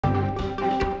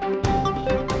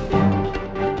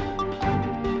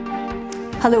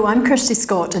Hello, I'm Kirsty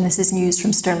Scott and this is news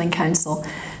from Stirling Council.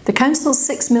 The Council's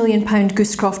 £6 million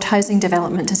Goosecroft housing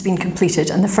development has been completed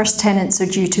and the first tenants are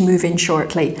due to move in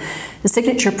shortly. The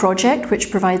Signature project, which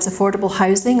provides affordable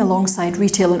housing alongside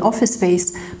retail and office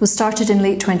space, was started in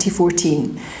late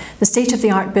 2014. The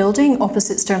state-of-the-art building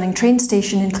opposite Stirling train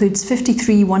station includes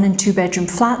 53 one- and two-bedroom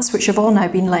flats which have all now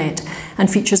been let and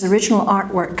features original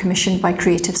artwork commissioned by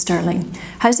Creative Stirling.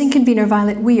 Housing convener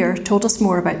Violet Weir told us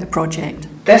more about the project.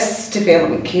 This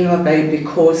development came about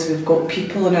because we've got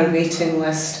people on our waiting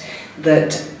list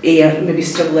that are maybe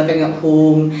still living at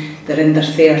home, they're in their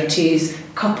 30s,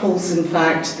 couples in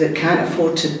fact that can't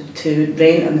afford to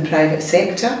rent in the private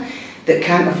sector, that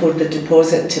can't afford the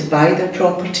deposit to buy their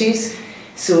properties.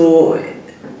 So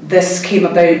this came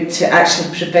about to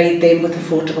actually provide them with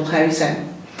affordable housing.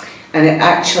 And it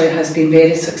actually has been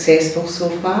very successful so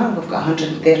far. We've got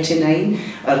 139,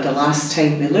 or the last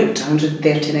time we looked,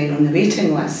 139 on the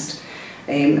waiting list.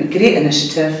 A great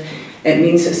initiative. It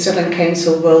means that Stirling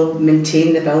Council will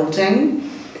maintain the building.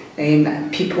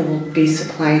 People will be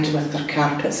supplied with their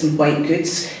carpets and white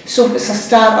goods. So if it's a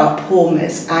start-up home,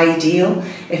 it's ideal.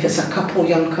 If it's a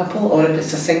young couple, or if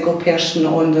it's a single person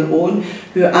on their own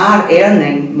who are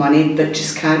earning money but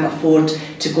just can't afford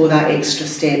to go that extra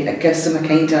step, it gives them a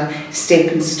kind of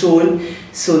stepping stone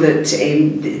so that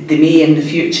they may in the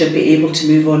future be able to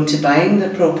move on to buying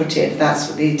their property if that's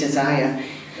what they desire.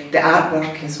 The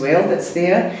artwork as well that's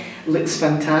there looks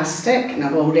fantastic, and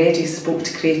I've already spoke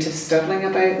to Creative Stirling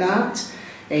about that.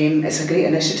 It's a great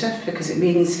initiative because it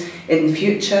means in the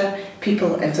future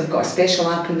people, if they've got a special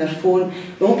app on their phone,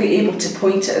 will be able to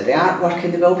point it at the artwork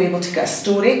and they will be able to get a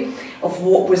story of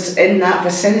what was in that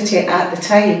vicinity at the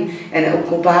time, and it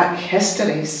will go back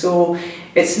history. So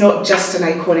it's not just an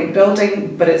iconic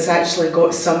building, but it's actually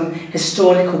got some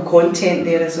historical content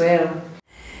there as well.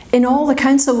 In all, the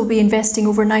Council will be investing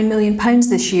over £9 million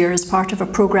this year as part of a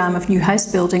programme of new house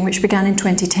building which began in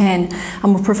 2010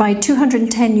 and will provide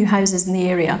 210 new houses in the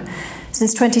area.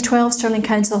 Since 2012, Stirling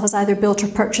Council has either built or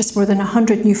purchased more than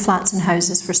 100 new flats and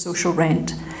houses for social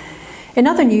rent. In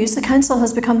other news, the Council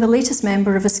has become the latest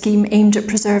member of a scheme aimed at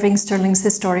preserving Stirling's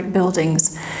historic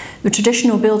buildings. The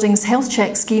Traditional Buildings Health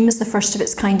Check scheme is the first of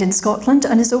its kind in Scotland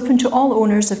and is open to all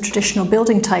owners of traditional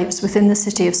building types within the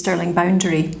City of Stirling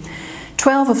boundary.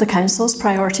 12 of the Council's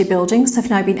priority buildings have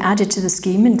now been added to the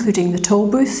scheme, including the toll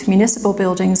booth, municipal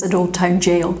buildings and Old Town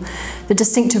Jail. The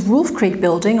distinctive Wolfcraig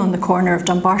building on the corner of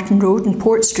Dumbarton Road and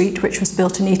Port Street, which was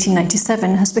built in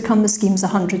 1897, has become the scheme's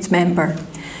 100th member.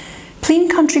 Plean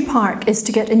Country Park is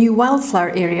to get a new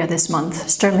wildflower area this month.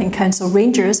 Stirling Council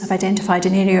Rangers have identified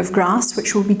an area of grass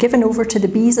which will be given over to the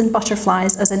bees and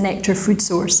butterflies as a nectar food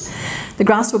source. The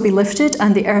grass will be lifted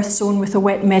and the earth sown with a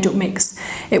wet meadow mix.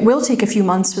 It will take a few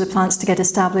months for the plants to get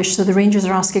established, so the Rangers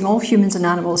are asking all humans and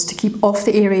animals to keep off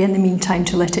the area in the meantime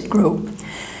to let it grow.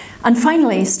 And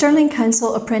finally, Stirling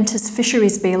Council apprentice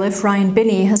fisheries bailiff Ryan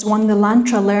Binney has won the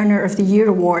Lantra Learner of the Year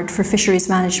award for fisheries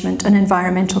management and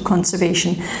environmental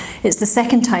conservation. It's the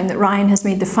second time that Ryan has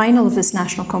made the final of this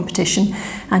national competition,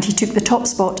 and he took the top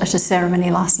spot at a ceremony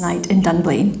last night in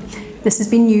Dunblane. This has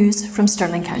been news from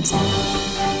Stirling Council.